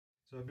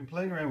So I've been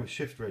playing around with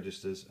shift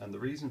registers, and the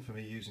reason for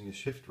me using a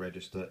shift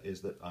register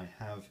is that I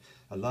have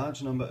a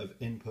large number of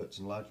inputs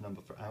and a large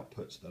number for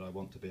outputs that I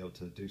want to be able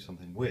to do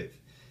something with,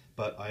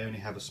 but I only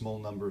have a small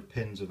number of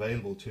pins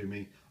available to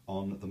me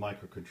on the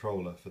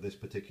microcontroller for this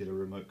particular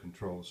remote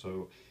control.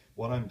 So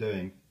what I'm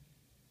doing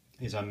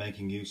is I'm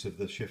making use of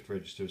the shift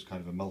register as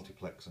kind of a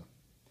multiplexer.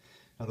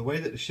 Now the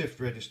way that the shift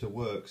register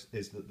works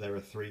is that there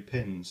are 3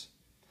 pins.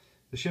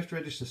 The shift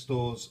register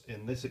stores,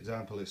 in this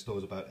example, it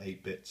stores about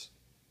 8 bits.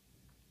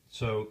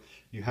 So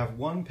you have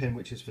one pin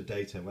which is for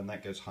data. When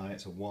that goes high,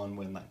 it's a 1.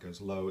 When that goes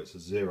low, it's a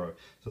 0.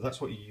 So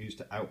that's what you use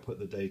to output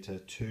the data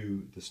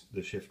to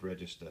the shift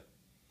register.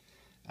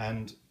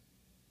 And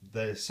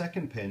the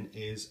second pin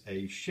is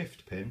a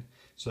shift pin.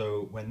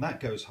 So when that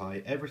goes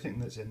high, everything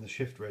that's in the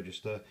shift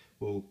register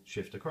will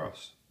shift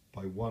across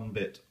by 1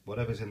 bit.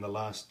 Whatever's in the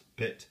last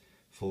bit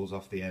falls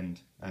off the end.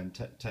 And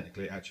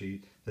technically,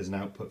 actually, there's an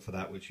output for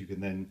that, which you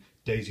can then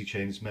daisy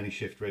chain as many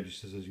shift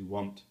registers as you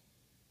want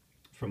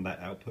from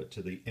that output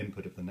to the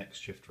input of the next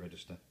shift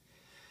register.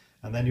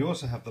 And then you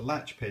also have the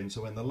latch pin.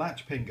 So when the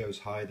latch pin goes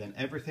high, then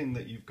everything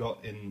that you've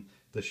got in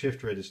the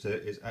shift register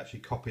is actually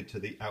copied to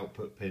the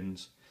output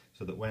pins,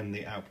 so that when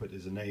the output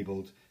is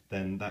enabled,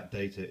 then that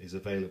data is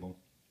available.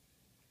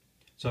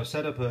 So I've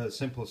set up a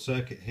simple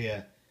circuit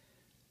here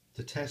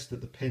to test that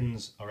the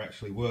pins are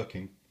actually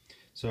working.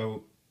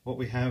 So what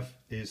we have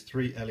is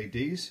 3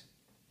 LEDs.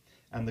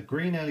 And the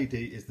green LED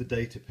is the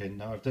data pin.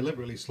 Now I've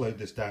deliberately slowed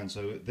this down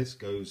so this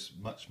goes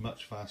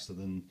much faster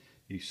than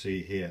you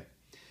see here.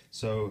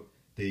 So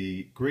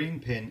the green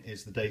pin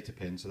is the data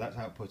pin, so that's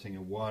outputting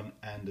a 1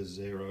 and a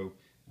 0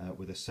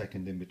 with a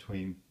second in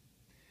between.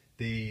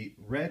 The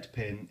red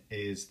pin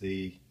is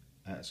the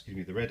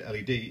red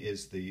LED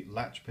is the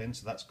latch pin,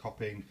 so that's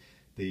copying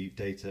the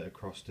data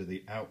across to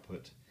the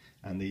output.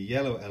 And the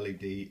yellow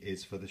LED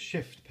is for the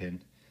shift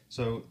pin.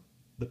 So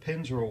the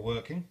pins are all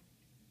working.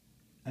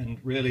 And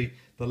really,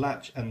 the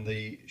latch and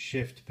the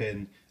shift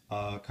pin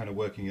are kind of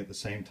working at the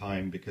same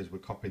time because we're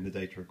copying the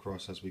data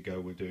across as we go.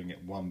 We're doing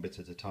it 1 bit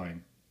at a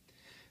time.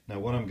 Now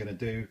what I'm going to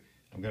do,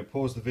 I'm going to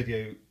pause the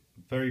video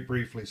very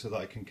briefly so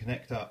that I can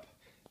connect up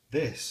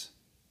this,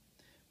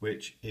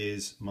 which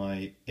is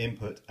my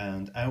input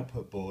and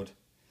output board.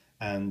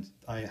 And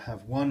I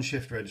have one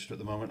shift register at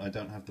the moment. I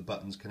don't have the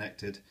buttons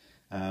connected.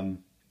 I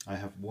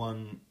have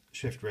one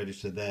shift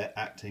register there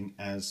acting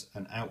as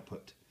an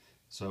output.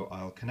 So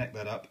I'll connect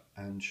that up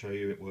and show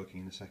you it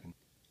working in a second.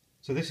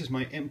 So this is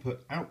my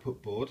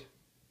input-output board.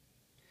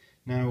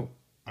 Now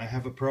I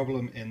have a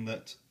problem in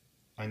that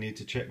I need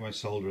to check my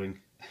soldering.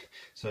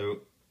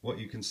 So what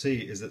you can see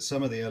is that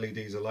some of the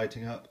LEDs are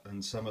lighting up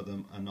and some of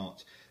them are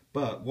not.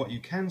 But what you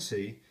can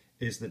see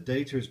is that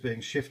data is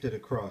being shifted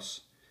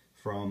across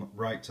from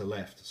right to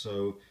left.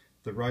 So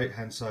the right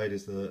hand side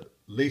is the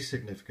least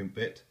significant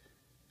bit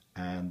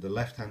and the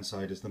left hand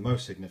side is the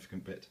most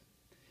significant bit.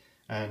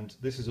 And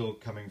this is all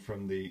coming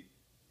from the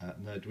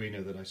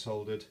Nerduino that I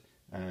soldered,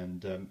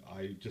 and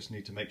I just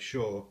need to make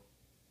sure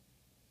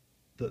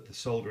that the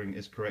soldering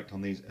is correct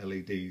on these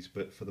LEDs,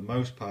 but for the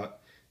most part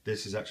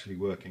this is actually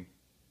working.